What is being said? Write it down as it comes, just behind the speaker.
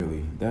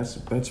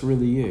That's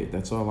really it.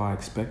 That's all I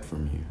expect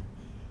from you.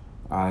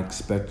 I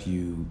expect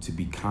you to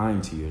be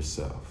kind to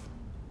yourself.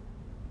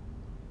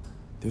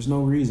 There's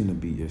no reason to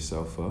beat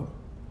yourself up.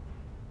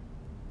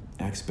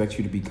 I expect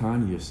you to be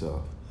kind to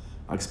yourself.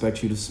 I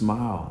expect you to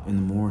smile in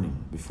the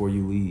morning before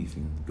you leave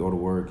and go to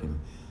work and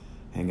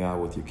hang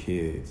out with your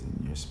kids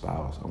and your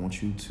spouse. I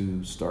want you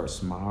to start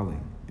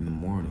smiling in the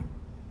morning.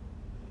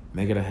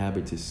 Make it a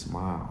habit to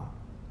smile.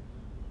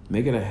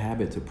 Make it a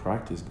habit to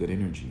practice good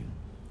energy.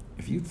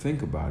 If you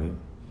think about it,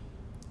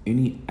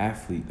 any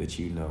athlete that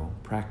you know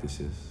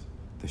practices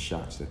the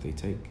shots that they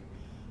take,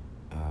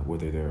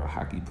 whether they're a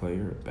hockey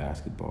player,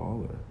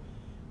 basketball, or,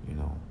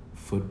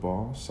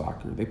 football,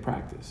 soccer, they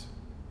practice.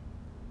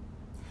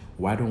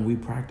 Why don't we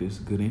practice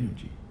good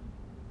energy?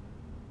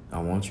 I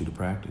want you to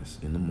practice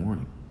in the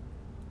morning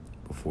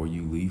before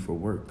you leave for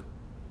work.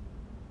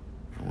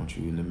 I want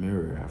you in the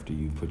mirror after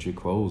you put your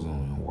clothes on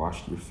and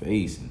wash your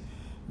face and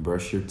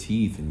brush your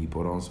teeth and you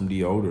put on some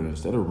deodorant.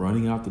 Instead of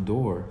running out the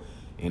door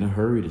in a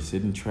hurry to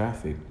sit in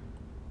traffic,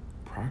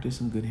 practice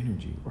some good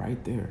energy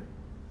right there.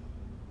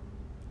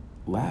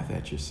 Laugh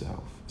at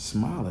yourself.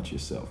 Smile at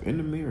yourself in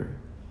the mirror.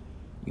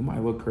 You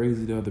might look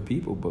crazy to other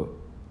people, but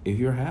if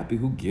you're happy,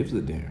 who gives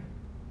a damn?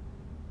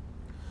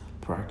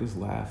 Practice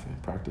laughing.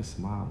 Practice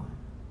smiling.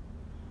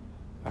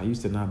 I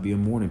used to not be a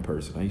morning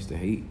person. I used to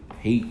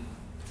hate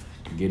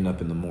getting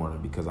up in the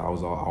morning because I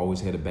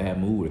always had a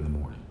bad mood in the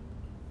morning.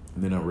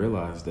 And then I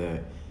realized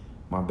that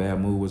my bad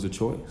mood was a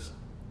choice.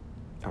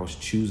 I was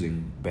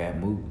choosing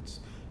bad moods.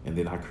 And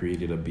then I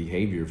created a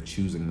behavior of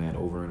choosing that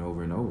over and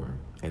over and over.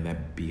 And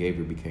that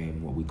behavior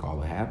became what we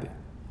call a habit.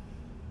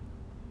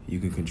 You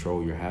can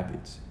control your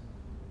habits.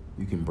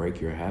 You can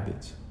break your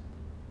habits.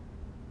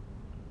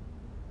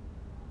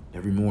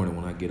 Every morning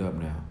when I get up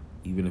now,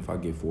 even if I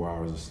get 4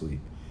 hours of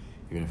sleep,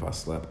 even if I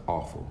slept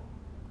awful,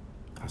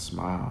 I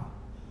smile.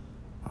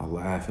 I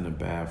laugh in the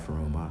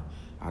bathroom.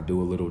 I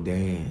do a little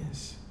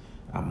dance.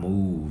 I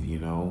move,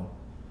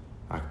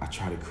 I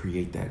try to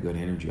create that good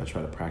energy. I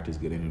try to practice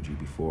good energy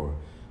before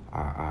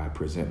I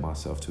present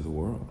myself to the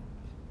world.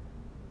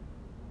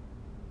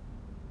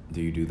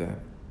 Do you do that?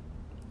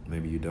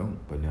 Maybe you don't,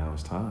 but now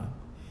it's time.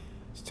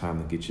 It's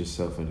time to get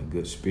yourself in a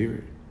good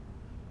spirit.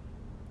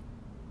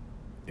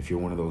 If you're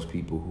one of those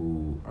people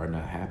who are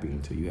not happy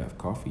until you have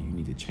coffee, you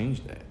need to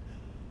change that.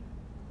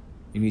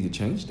 You need to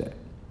change that.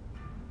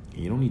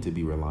 You don't need to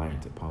be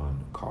reliant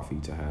upon coffee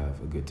to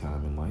have a good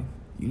time in life.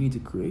 You need to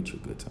create your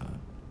good time.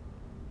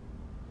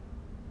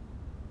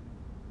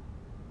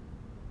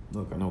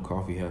 Look, I know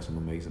coffee has some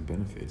amazing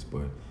benefits,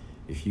 but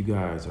if you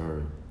guys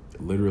are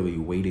literally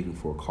waiting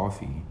for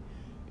coffee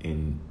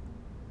and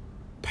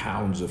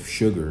pounds of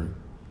sugar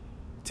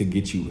to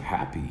get you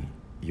happy,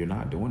 you're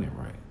not doing it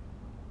right.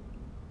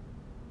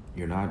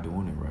 You're not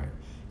doing it right.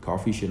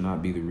 Coffee should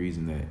not be the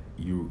reason that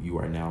you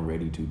are now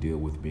ready to deal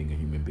with being a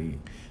human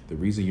being. The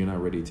reason you're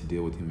not ready to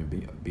deal with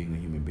being a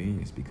human being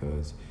is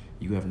because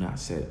you have not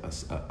set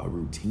a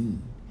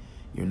routine.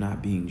 You're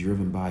not being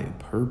driven by a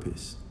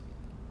purpose.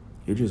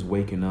 You're just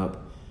waking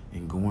up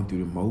and going through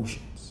the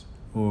motions.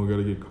 Oh, I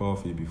gotta get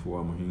coffee before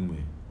I'm a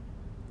human.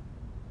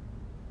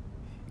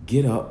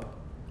 Get up,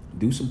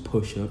 do some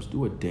push-ups,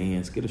 do a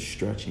dance, get a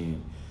stretch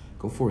in,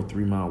 go for a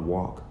 3-mile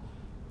walk.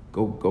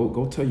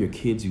 Go tell your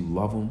kids you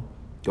love them.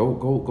 Go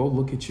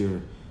look at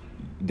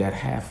that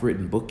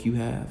half-written book you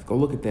have. Go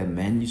look at that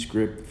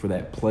manuscript for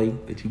that play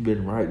that you've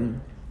been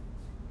writing.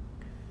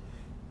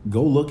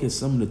 Go look at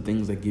some of the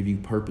things that give you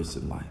purpose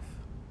in life.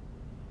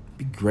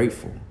 Be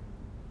grateful.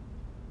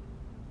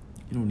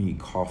 You don't need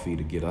coffee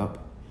to get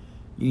up.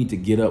 You need to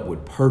get up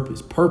with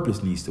purpose.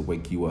 Purpose needs to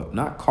wake you up,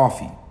 not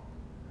coffee.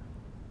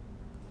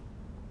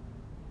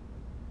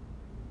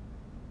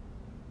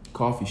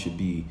 Coffee should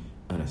be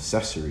an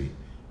accessory,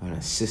 an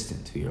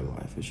assistant to your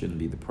life. It shouldn't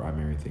be the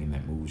primary thing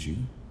that moves you.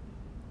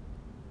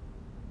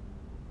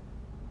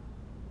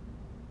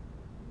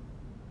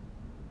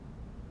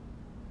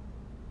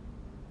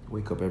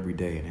 Wake up every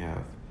day and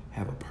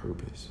have a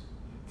purpose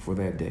for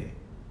that day.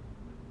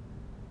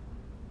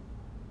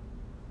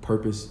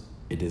 Purpose,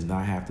 it does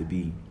not have to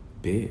be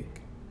big.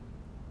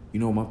 You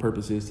know what my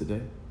purpose is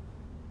today?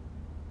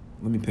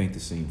 Let me paint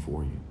the scene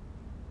for you.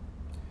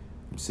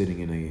 I'm sitting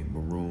in a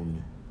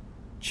maroon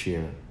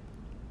chair.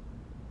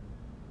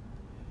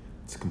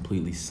 It's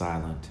completely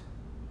silent.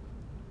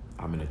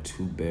 I'm in a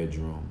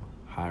 2-bedroom,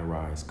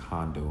 high-rise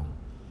condo,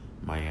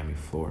 Miami,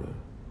 Florida.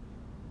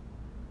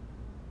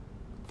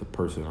 The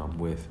person I'm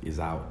with is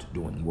out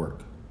doing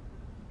work.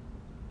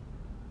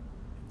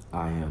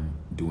 I am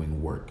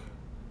doing work.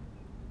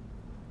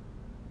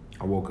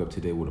 I woke up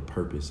today with a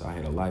purpose. I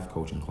had a life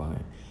coaching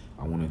client.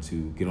 I wanted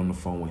to get on the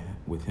phone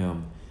with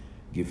him,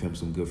 give him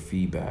some good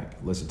feedback,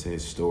 listen to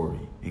his story,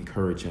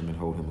 encourage him and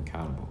hold him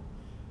accountable.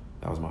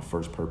 That was my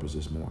first purpose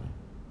this morning.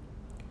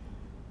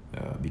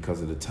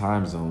 Because of the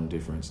time zone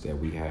difference that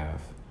we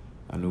have,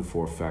 I knew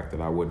for a fact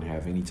that I wouldn't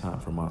have any time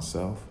for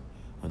myself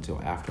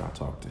until after I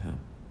talked to him.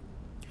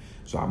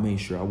 So I made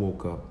sure I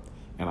woke up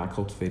and I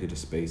cultivated a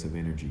space of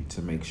energy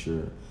to make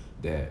sure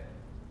that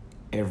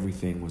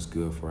everything was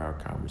good for our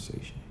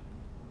conversation.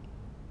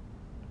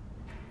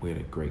 We had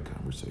a great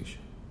conversation.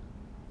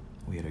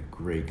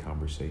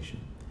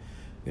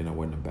 Then I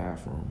went in the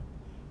bathroom,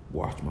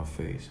 washed my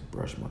face,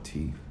 brushed my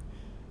teeth,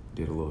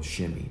 did a little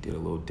shimmy, did a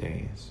little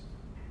dance.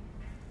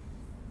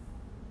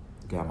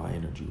 Got my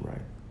energy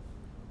right.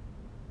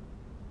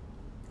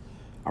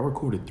 I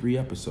recorded 3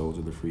 episodes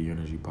of the Free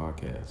Energy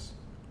Podcast,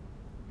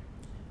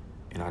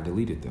 and I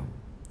deleted them.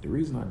 The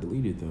reason I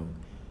deleted them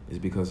is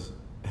because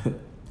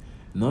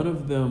none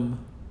of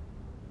them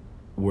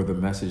were the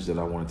message that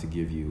I wanted to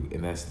give you,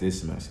 and that's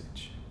this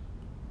message.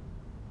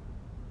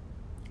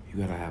 You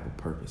gotta have a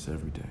purpose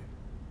every day.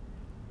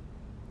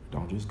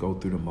 Don't just go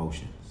through the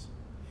motions.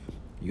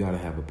 You gotta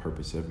have a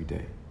purpose every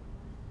day.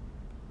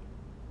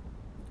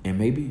 And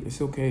maybe it's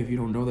okay if you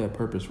don't know that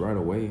purpose right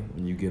away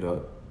when you get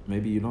up.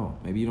 Maybe you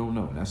don't. Maybe you don't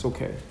know. That's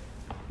okay.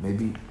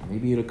 Maybe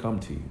it'll come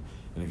to you.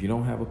 And if you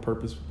don't have a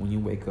purpose when you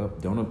wake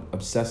up, don't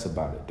obsess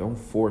about it. Don't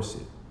force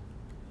it.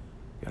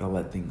 You gotta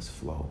let things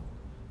flow.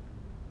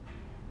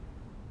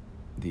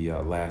 The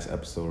last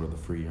episode of the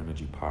Free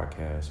Energy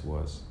Podcast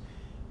was,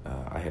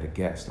 I had a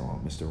guest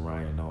on, Mr.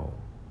 Ryan O.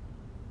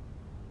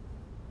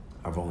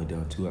 I've only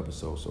done 2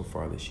 episodes so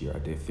far this year. I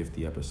did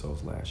 50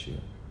 episodes last year.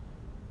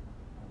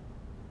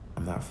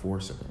 I'm not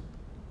forcing it.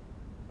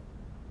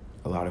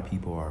 A lot of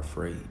people are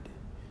afraid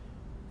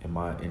in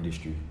my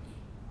industry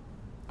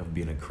of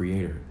being a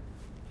creator.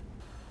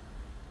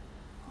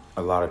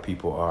 A lot of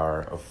people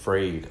are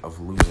afraid of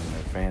losing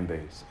their fan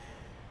base.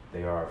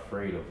 They are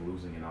afraid of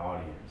losing an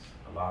audience.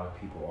 A lot of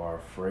people are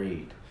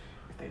afraid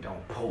if they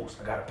don't post.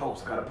 I gotta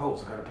post. I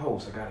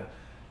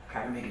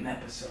gotta make an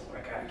episode.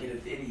 I gotta get a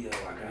video.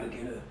 I gotta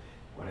get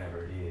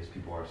whatever it is.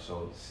 People are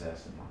so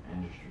obsessed in my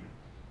industry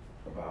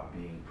about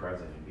being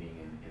present and being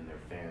in their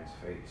fans'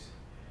 face.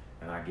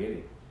 And I get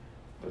it.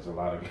 There's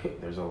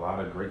a lot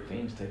of great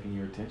things taking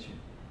your attention.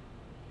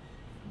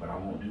 But I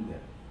won't do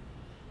that.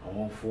 I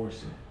won't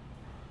force it.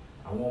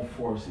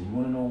 You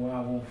wanna know why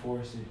I won't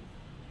force it?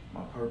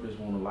 My purpose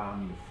won't allow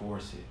me to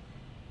force it.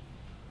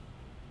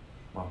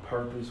 My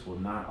purpose will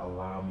not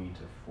allow me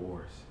to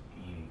force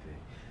anything.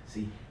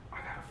 See, I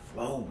gotta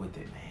flow with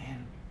it,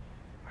 man.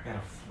 I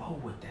gotta flow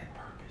with that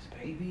purpose,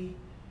 baby.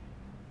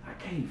 I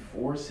can't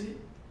force it.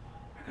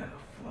 I gotta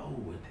flow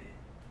with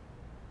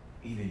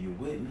it. Either you're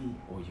with me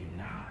or you're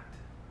not.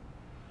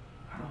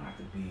 I don't have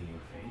to be in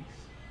your face.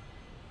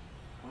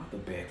 I don't have to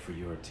beg for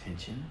your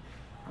attention.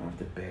 I don't have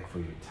to beg for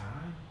your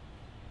time.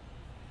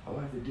 All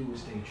I have to do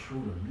is stay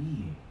true to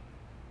me.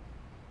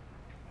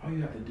 All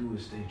you have to do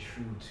is stay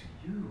true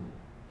to you.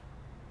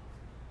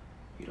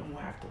 You don't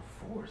have to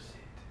force it.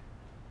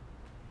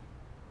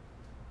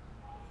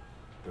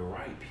 The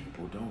right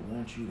people don't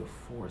want you to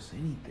force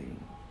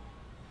anything.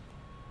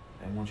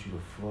 They want you to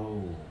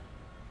flow.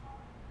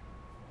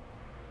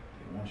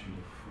 They want you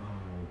to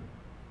flow.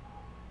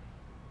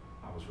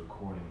 I was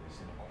recording this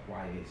in a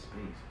quiet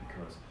space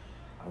because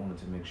I wanted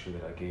to make sure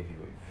that I gave you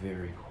a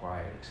very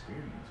quiet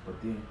experience.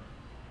 But then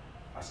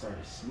I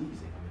started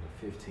sneezing. I'm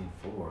in the 15th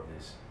floor of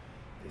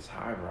this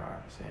high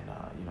rise,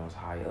 and it's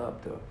high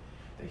up.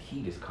 The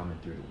heat is coming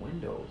through the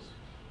windows,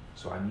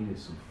 so I needed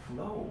some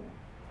flow.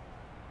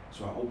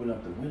 So I opened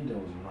up the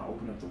windows, and when I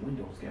opened up the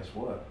windows, guess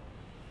what?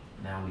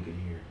 Now we can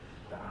hear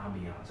the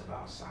ambiance of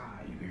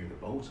outside. You can hear the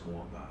boats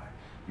going by.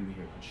 You can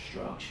hear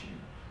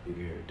construction. You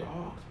can hear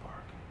dogs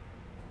barking.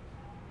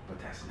 But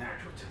that's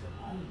natural to the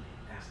moment.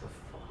 That's the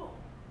flow.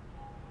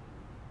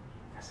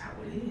 That's how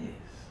it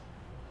is.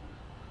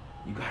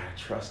 You gotta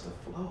trust the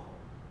flow.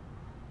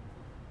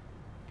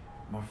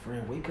 My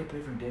friend, wake up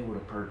every day with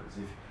a purpose.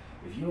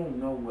 If you don't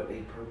know what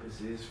a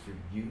purpose is for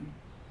you,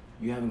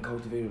 you haven't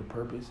cultivated a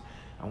purpose,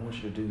 I want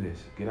you to do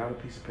this. Get out a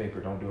piece of paper.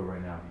 Don't do it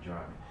right now if you're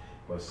driving.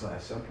 But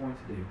at some point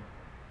today,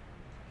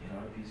 get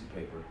out a piece of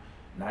paper,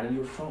 not in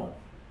your phone.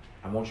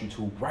 I want you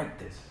to write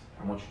this.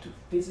 I want you to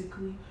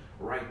physically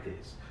write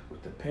this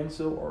with a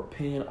pencil or a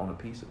pen on a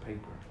piece of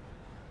paper.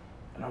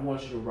 And I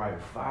want you to write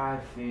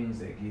 5 things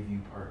that give you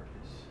purpose.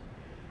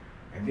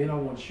 And then I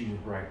want you to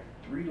write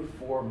 3 to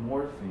 4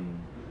 more things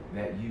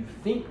that you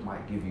think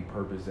might give you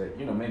purpose that,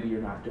 maybe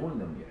you're not doing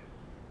them yet.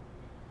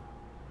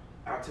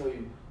 I'll tell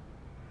you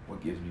what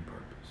gives me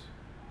purpose.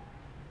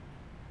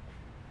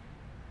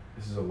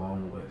 This is a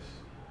long list,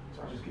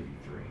 so I'll just give you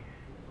 3.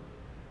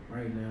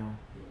 Right now,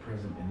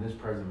 in this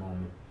present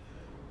moment,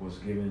 what's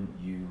giving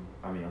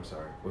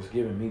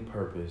me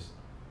purpose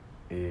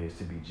is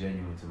to be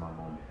genuine to my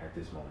moment at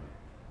this moment.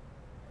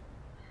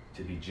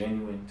 To be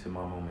genuine to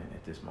my moment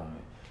at this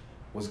moment.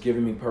 What's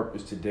giving me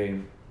purpose today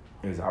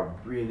is I'm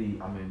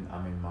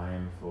in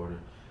Miami, Florida.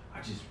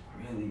 I just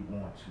really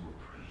want to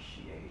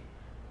appreciate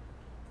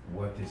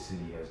what this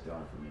city has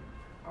done for me.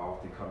 I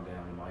often come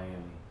down to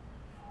Miami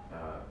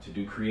to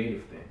do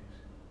creative things,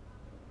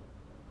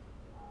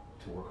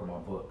 to work on my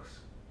books,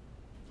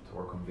 to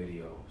work on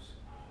videos.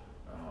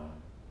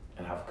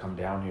 And I've come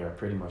down here, I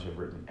pretty much have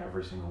written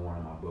every single one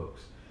of my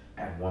books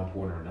at one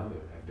point or another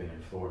have been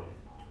in Florida.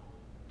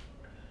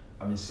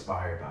 I'm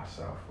inspired by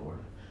South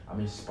Florida.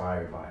 I'm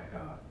inspired by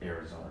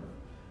Arizona.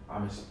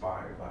 I'm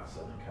inspired by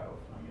Southern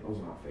California. Those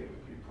are my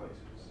favorite 3 places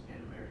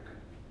in America.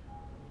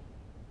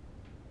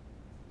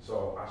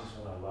 So I just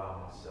want to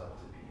allow myself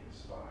to be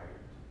inspired.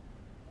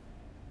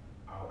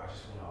 I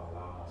just want to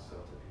allow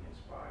myself to be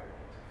inspired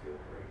and to feel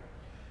great.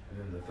 And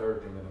then the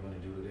third thing that I'm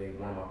going to do today,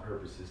 one of my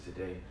purposes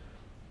today,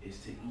 is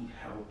to eat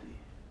healthy.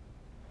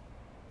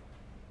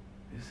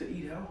 It's to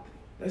eat healthy.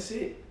 That's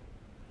it.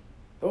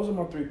 Those are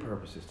my 3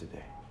 purposes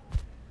today.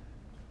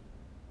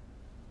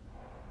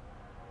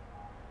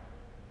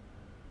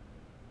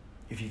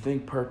 If you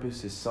think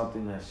purpose is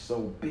something that's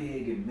so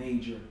big and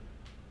major,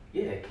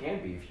 yeah, it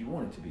can be if you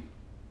want it to be.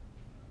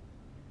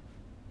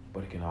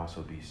 But it can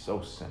also be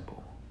so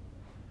simple.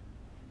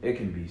 It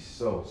can be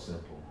so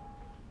simple.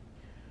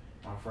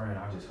 My friend,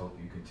 I just hope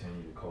you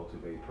continue to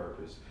cultivate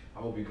purpose.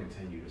 I hope you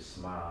continue to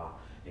smile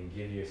and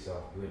give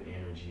yourself good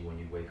energy when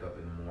you wake up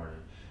in the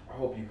morning. I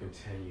hope you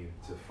continue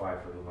to fight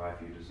for the life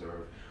you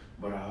deserve.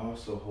 But I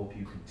also hope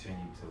you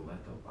continue to let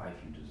the life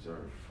you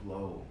deserve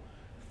flow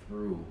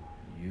through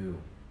you.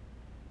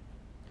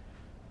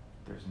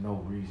 There's no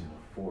reason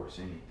to force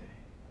anything.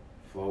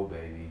 Flow,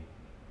 baby.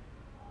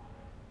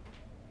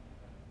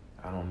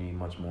 I don't need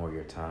much more of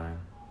your time.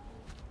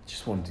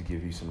 Just wanted to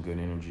give you some good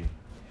energy.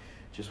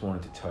 Just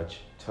wanted to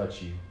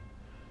touch you.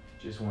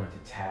 Just wanted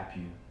to tap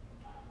you.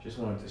 Just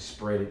wanted to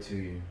spread it to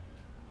you.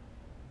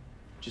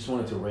 Just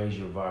wanted to raise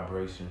your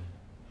vibration.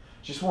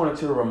 Just wanted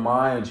to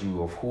remind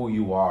you of who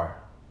you are.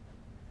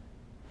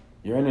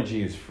 Your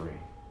energy is free.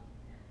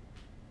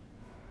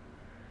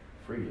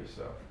 Free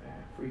yourself, man.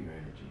 Free your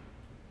energy.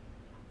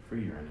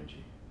 Free your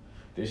energy.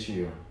 This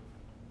year,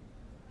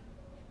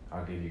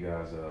 I'll give you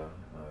guys a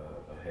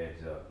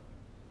heads up.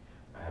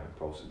 I haven't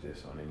posted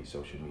this on any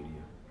social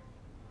media.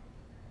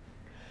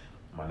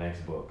 My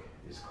next book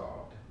is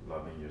called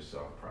Loving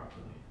Yourself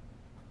Properly.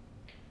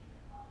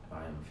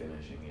 I am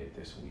finishing it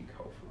this week,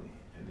 hopefully,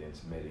 and then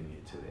submitting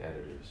it to the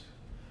editors.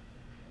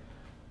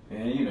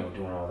 And,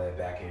 doing all that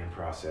back-end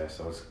process.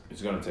 So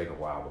it's going to take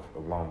a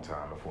long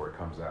time before it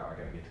comes out.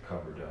 I got to get the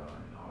cover done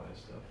and all that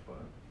stuff.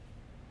 But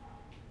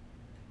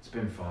it's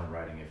been fun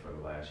writing it for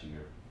the last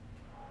year.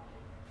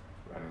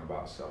 Writing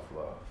about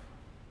self-love.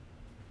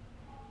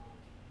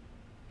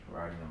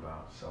 Writing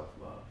about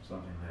self-love.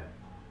 Something that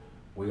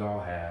we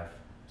all have.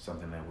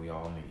 Something that we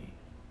all need.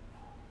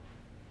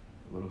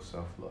 A little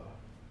self-love.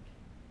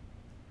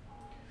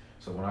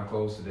 So when I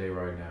close today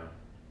right now,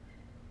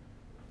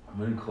 I'm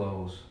going to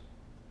close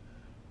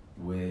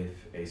with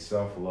a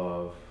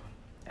self-love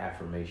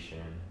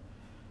affirmation,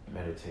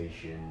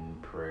 meditation,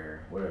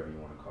 prayer, whatever you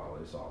want to call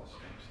it. It's all the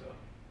same stuff.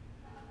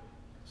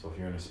 So if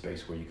you're in a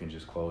space where you can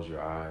just close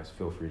your eyes,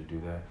 feel free to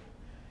do that.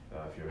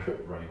 If you're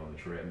running on the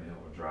treadmill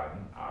or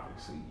driving,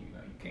 obviously, you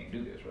can't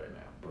do this right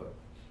now.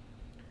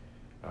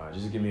 But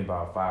just give me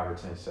about 5 or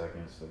 10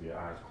 seconds of your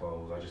eyes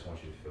closed. I just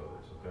want you to feel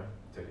this, okay?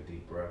 Take a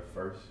deep breath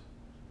first.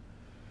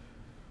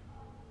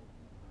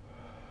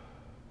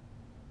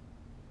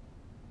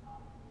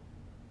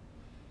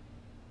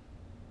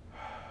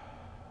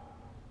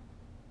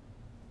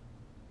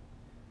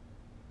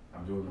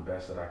 I'm doing the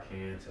best that I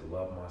can to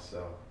love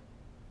myself.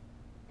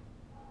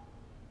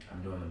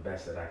 I'm doing the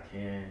best that I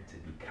can to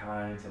be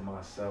kind to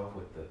myself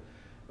with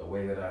the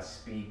way that I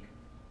speak,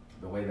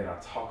 the way that I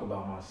talk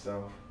about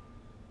myself.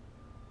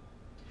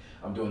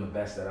 I'm doing the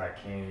best that I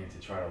can to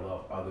try to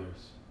love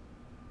others.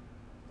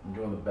 I'm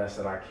doing the best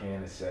that I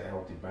can to set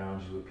healthy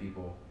boundaries with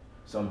people.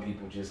 Some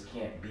people just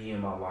can't be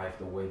in my life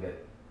the way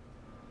that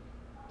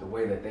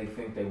they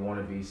think they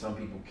want to be. Some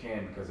people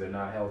can because they're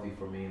not healthy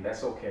for me, and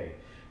that's okay.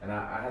 And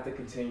I have to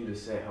continue to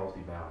set healthy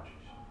boundaries.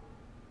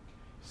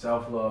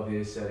 Self-love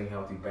is setting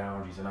healthy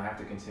boundaries, and I have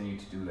to continue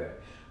to do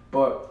that.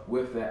 But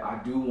with that, I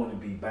do want to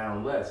be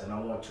boundless, and I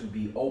want to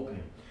be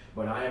open.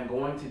 But I am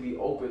going to be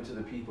open to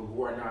the people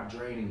who are not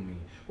draining me,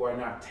 who are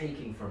not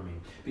taking from me,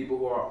 people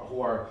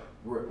who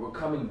are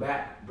coming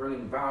back,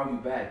 bringing value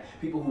back,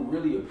 people who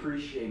really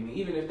appreciate me,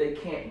 even if they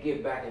can't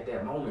give back at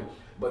that moment,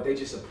 but they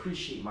just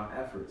appreciate my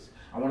efforts.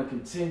 I want to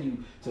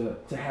continue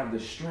to have the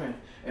strength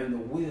and the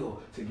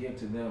will to give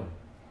to them.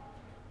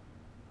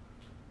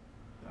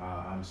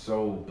 I'm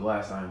so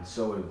blessed. I'm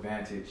so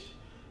advantaged.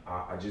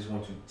 I just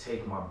want to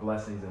take my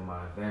blessings and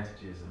my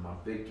advantages and my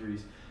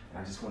victories,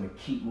 and I just want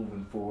to keep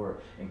moving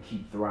forward and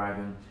keep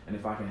thriving. And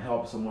if I can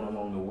help someone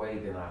along the way,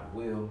 then I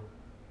will.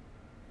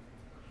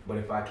 But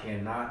if I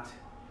cannot,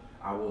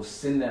 I will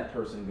send that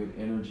person good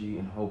energy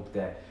and hope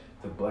that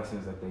the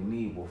blessings that they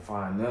need will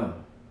find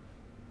them.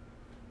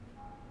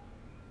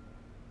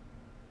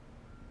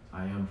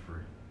 I am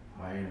free.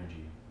 My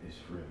energy is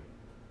free.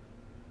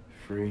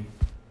 Free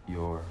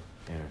your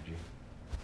energy.